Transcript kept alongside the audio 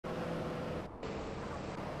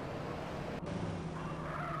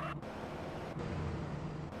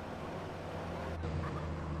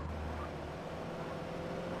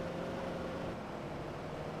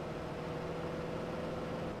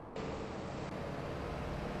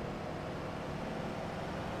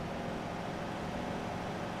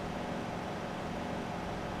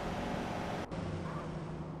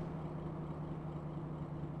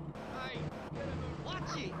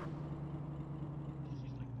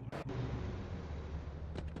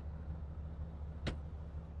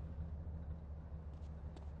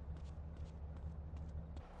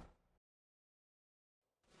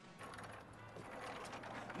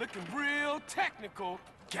looking real technical,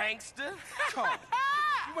 gangster. Carl,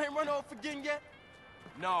 you ain't run off again yet?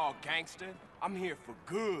 No, gangster. I'm here for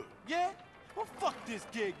good. Yeah? Well, fuck this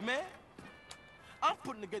gig, man. I'm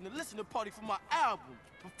putting together a listening party for my album.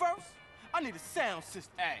 But first, I need a sound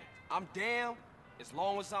system. Hey, I'm down as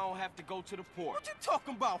long as I don't have to go to the port. What you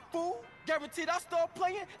talking about, fool? Guaranteed I start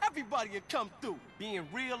playing, everybody will come through. Being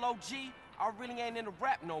real OG, I really ain't into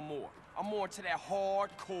rap no more. I'm more into that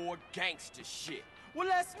hardcore gangster shit. Well,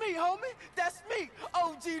 that's me, homie. That's me.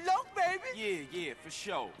 OG Loc, baby. Yeah, for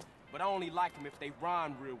sure. But I only like them if they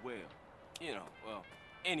rhyme real well. You know, well,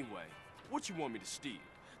 anyway, what you want me to steal?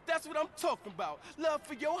 That's what I'm talking about. Love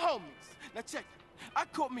for your homies. Now check it. I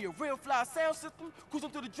caught me a real fly sound system, cruising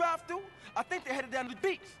through the drive-thru. I think they headed down to the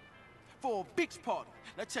beach for a beach party.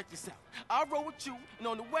 Now check this out. I'll roll with you, and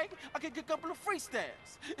on the way, I can get a couple of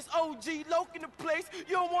freestyles. It's OG Loc in the place.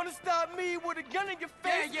 You don't want to stop me with a gun in your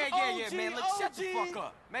face. Yeah, man. Look, shut the fuck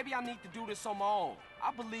up. Maybe I need to do this on my own.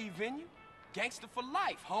 I believe in you. Gangster for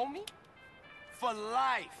life, homie. For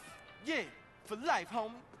life. Yeah, for life,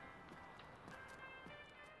 homie.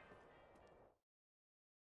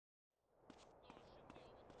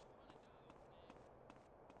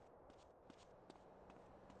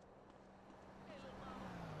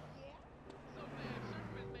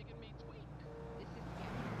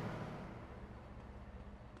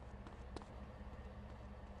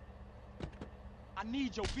 I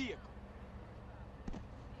need your vehicle.